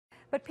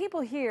But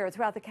people here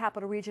throughout the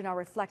capital region are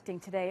reflecting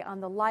today on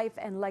the life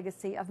and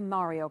legacy of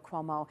Mario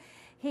Cuomo.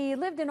 He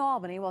lived in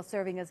Albany while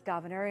serving as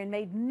governor and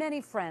made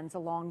many friends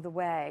along the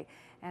way.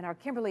 And our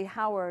Kimberly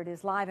Howard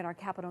is live in our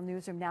Capitol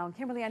newsroom now. And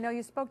Kimberly, I know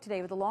you spoke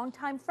today with a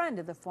longtime friend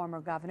of the former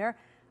governor,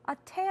 a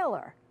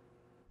tailor.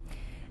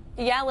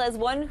 Yeah, Liz,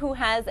 one who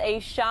has a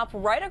shop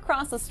right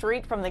across the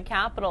street from the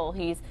Capitol.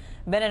 He's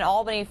been in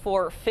Albany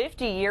for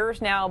 50 years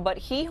now, but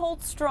he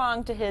holds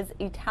strong to his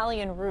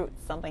Italian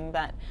roots, something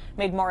that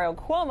made Mario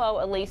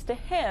Cuomo, at least to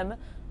him,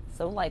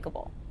 so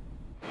likable.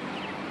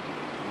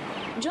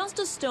 Just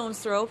a stone's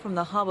throw from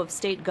the hub of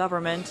state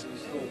government,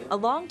 a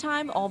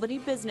longtime Albany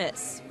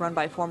business run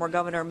by former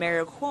Governor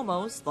Mario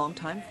Cuomo's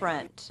longtime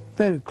friend.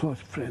 Very close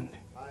friend.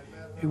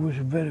 He was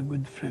a very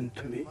good friend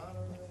to me.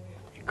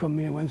 Come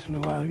here once in a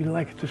while. He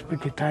liked to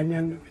speak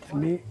Italian with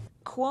me.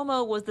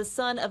 Cuomo was the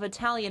son of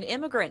Italian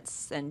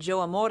immigrants, and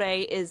Joe Amore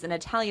is an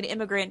Italian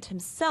immigrant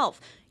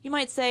himself. You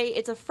might say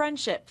it's a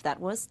friendship that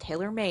was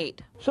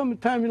tailor-made.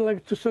 Sometimes he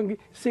liked to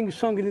sing a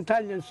song, an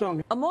Italian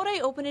song.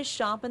 Amore opened his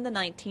shop in the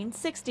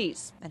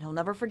 1960s, and he'll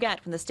never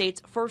forget when the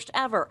state's first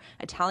ever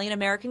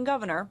Italian-American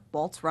governor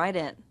waltzed right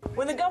in.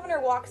 When the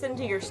governor walks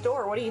into your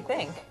store, what do you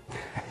think?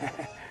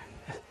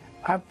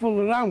 I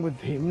fool around with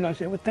him, and I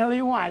say, well, tell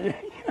you what.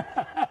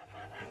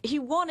 He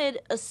wanted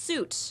a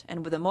suit,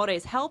 and with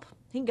Amore's help,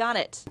 he got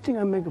it. I think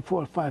I make a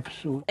 4 or 5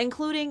 suit.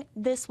 Including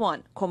this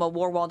one. Cuomo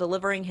wore while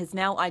delivering his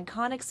now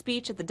iconic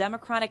speech at the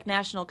Democratic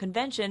National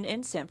Convention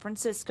in San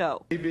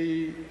Francisco.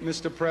 Maybe,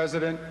 Mr.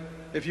 President,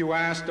 if you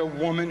asked a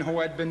woman who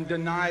had been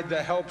denied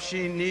the help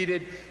she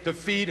needed to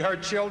feed her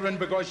children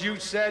because you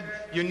said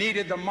you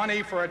needed the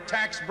money for a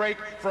tax break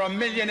for a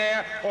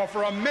millionaire or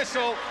for a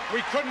missile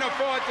we couldn't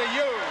afford to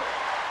use.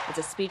 It's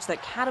a speech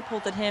that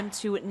catapulted him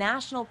to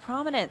national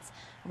prominence.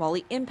 While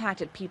he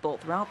impacted people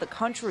throughout the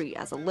country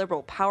as a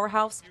liberal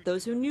powerhouse,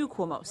 those who knew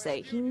Cuomo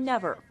say he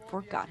never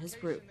forgot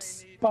his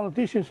roots.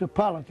 Politician's a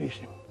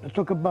politician. I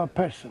talk about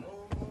person.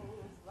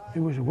 He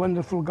was a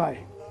wonderful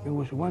guy. He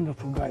was a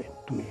wonderful guy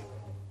to me.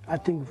 I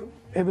think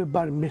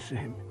everybody misses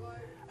him.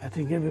 I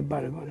think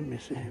everybody going to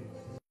miss him.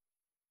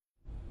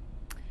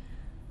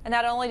 And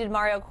not only did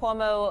Mario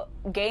Cuomo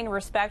gain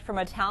respect from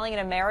Italian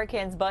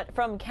Americans, but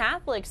from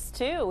Catholics,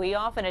 too. He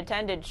often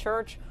attended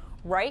church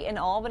right in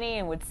Albany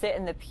and would sit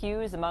in the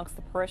pews amongst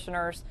the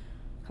parishioners.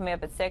 Coming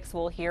up at 6,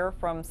 we'll hear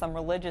from some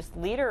religious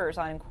leaders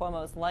on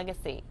Cuomo's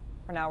legacy.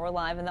 For now, we're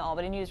live in the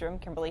Albany newsroom.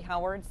 Kimberly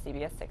Howard,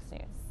 CBS 6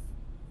 News.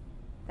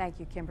 Thank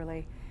you,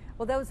 Kimberly.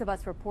 Well, those of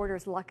us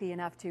reporters lucky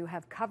enough to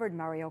have covered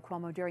Mario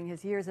Cuomo during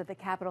his years at the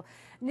Capitol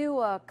knew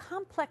a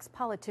complex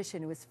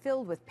politician who was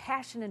filled with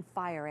passion and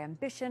fire,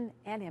 ambition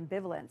and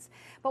ambivalence.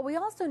 But we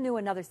also knew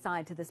another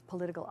side to this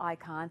political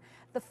icon,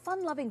 the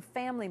fun-loving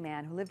family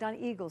man who lived on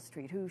Eagle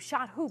Street, who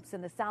shot hoops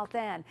in the South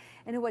End,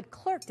 and who had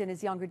clerked in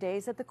his younger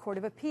days at the Court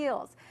of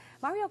Appeals.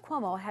 Mario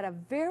Cuomo had a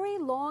very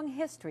long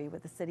history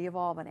with the city of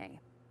Albany.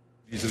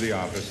 To the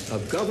office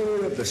of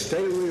Governor of the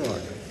State of New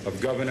York. of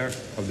Governor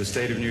of the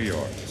State of New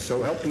York.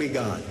 So help me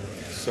God.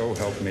 So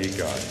help me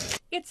God.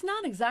 It's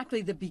not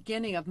exactly the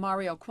beginning of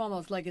Mario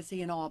Cuomo's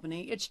legacy in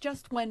Albany. It's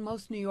just when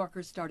most New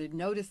Yorkers started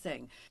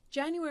noticing.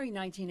 January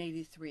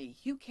 1983,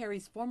 Hugh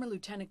Carey's former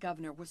lieutenant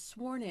governor was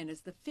sworn in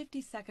as the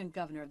 52nd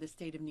governor of the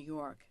state of New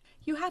York.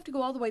 You have to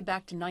go all the way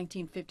back to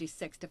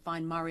 1956 to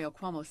find Mario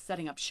Cuomo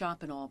setting up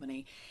shop in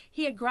Albany.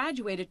 He had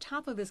graduated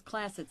top of his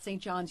class at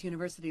St. John's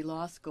University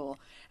Law School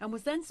and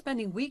was then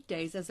spending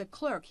weekdays as a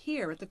clerk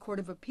here at the Court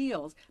of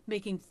Appeals,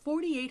 making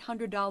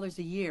 $4,800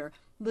 a year,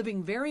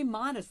 living very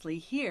modestly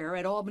here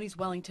at Albany's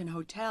Wellington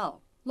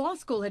Hotel. Law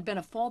school had been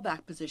a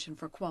fallback position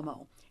for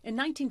Cuomo. In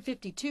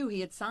 1952, he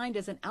had signed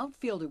as an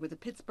outfielder with the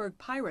Pittsburgh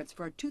Pirates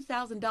for a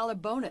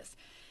 $2,000 bonus.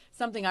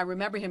 Something I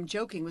remember him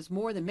joking was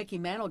more than Mickey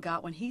Mantle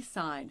got when he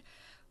signed.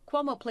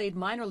 Cuomo played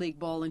minor league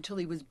ball until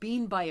he was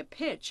beamed by a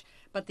pitch,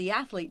 but the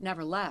athlete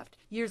never left.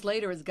 Years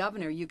later, as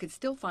governor, you could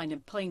still find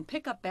him playing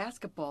pickup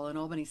basketball in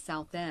Albany's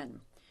South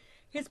End.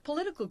 His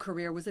political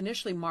career was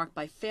initially marked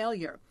by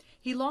failure.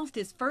 He lost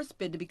his first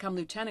bid to become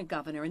lieutenant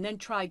governor and then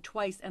tried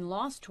twice and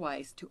lost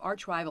twice to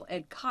arch-rival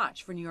Ed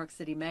Koch for New York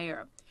City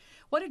mayor.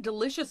 What a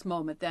delicious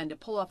moment then to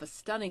pull off a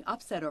stunning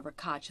upset over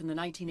Koch in the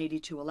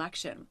 1982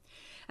 election.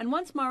 And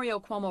once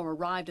Mario Cuomo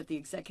arrived at the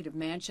executive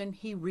mansion,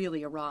 he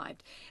really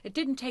arrived. It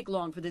didn't take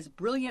long for this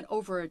brilliant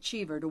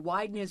overachiever to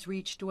widen his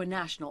reach to a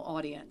national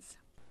audience.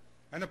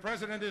 And the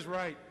president is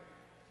right.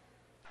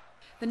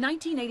 The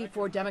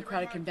 1984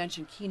 Democratic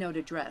Convention keynote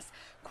address,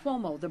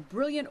 Cuomo, the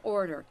brilliant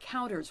orator,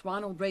 counters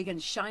Ronald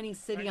Reagan's shining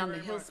city on the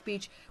hill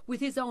speech with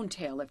his own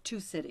tale of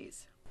two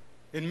cities.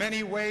 In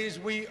many ways,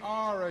 we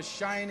are a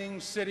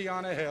shining city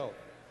on a hill.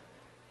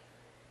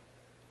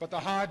 But the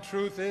hard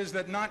truth is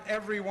that not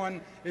everyone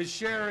is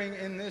sharing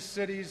in this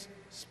city's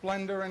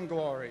splendor and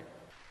glory.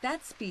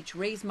 That speech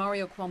raised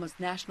Mario Cuomo's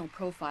national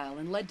profile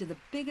and led to the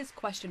biggest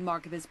question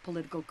mark of his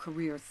political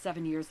career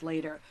 7 years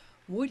later.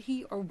 Would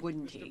he or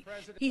wouldn't he?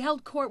 He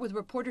held court with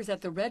reporters at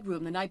the Red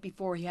Room the night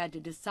before he had to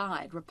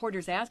decide,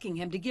 reporters asking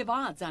him to give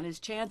odds on his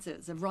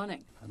chances of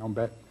running. I don't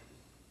bet.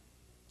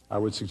 I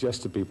would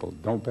suggest to people,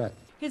 don't bet.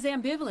 His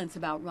ambivalence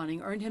about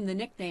running earned him the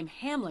nickname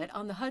Hamlet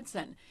on the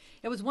Hudson.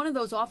 It was one of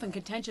those often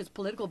contentious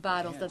political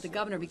battles that the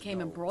governor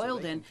became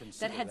embroiled in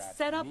that had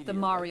set up the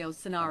Mario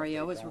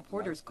scenario, as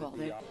reporters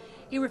called it.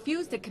 He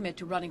refused to commit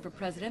to running for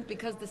president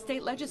because the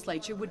state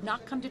legislature would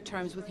not come to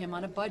terms with him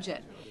on a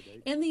budget.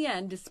 In the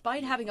end,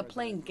 despite having a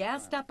plane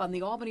gassed up on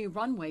the Albany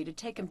runway to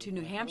take him to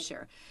New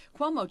Hampshire,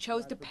 Cuomo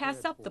chose to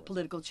pass up the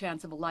political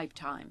chance of a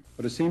lifetime.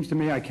 But it seems to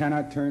me I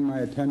cannot turn my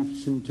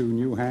attention to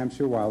New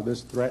Hampshire while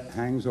this threat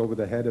hangs over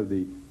the head of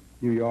the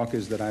New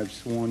Yorkers that I've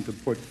sworn to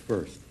put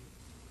first.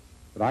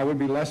 But I would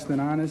be less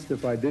than honest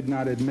if I did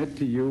not admit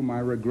to you my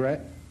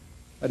regret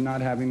at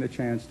not having the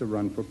chance to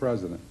run for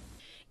president.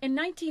 In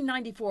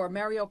 1994,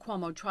 Mario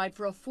Cuomo tried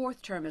for a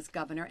fourth term as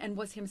governor and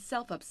was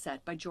himself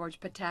upset by George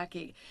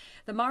Pataki.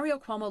 The Mario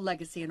Cuomo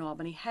legacy in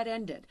Albany had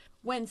ended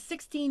when,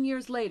 16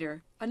 years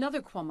later,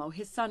 another Cuomo,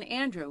 his son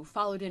Andrew,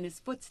 followed in his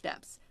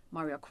footsteps.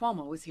 Mario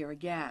Cuomo was here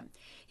again.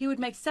 He would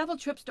make several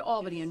trips to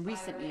Albany in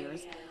recent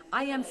years.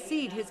 I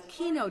emceed his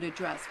keynote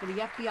address for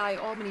the FBI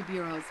Albany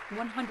Bureau's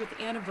 100th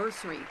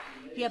anniversary.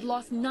 He had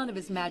lost none of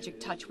his magic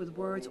touch with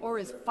words or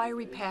his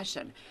fiery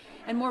passion,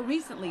 and more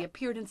recently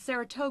appeared in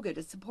Saratoga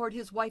to support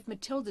his wife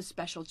Matilda's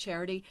special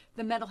charity,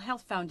 the Mental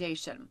Health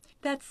Foundation.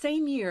 That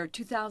same year,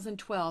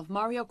 2012,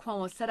 Mario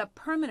Cuomo set up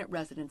permanent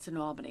residence in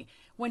Albany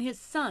when his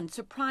son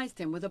surprised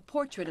him with a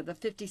portrait of the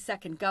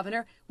 52nd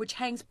governor, which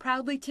hangs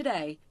proudly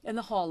today in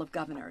the Hall of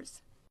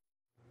Governors.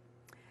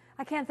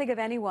 I can't think of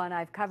anyone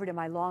I've covered in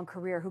my long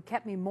career who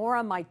kept me more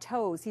on my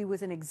toes. He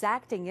was an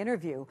exacting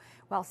interview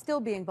while still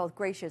being both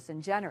gracious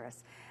and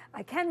generous.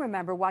 I can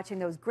remember watching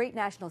those great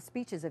national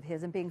speeches of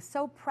his and being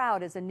so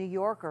proud as a New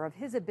Yorker of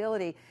his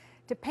ability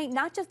to paint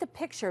not just a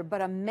picture,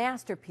 but a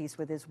masterpiece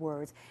with his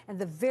words. And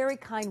the very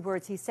kind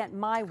words he sent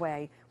my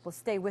way will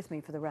stay with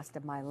me for the rest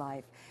of my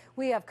life.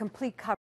 We have complete coverage.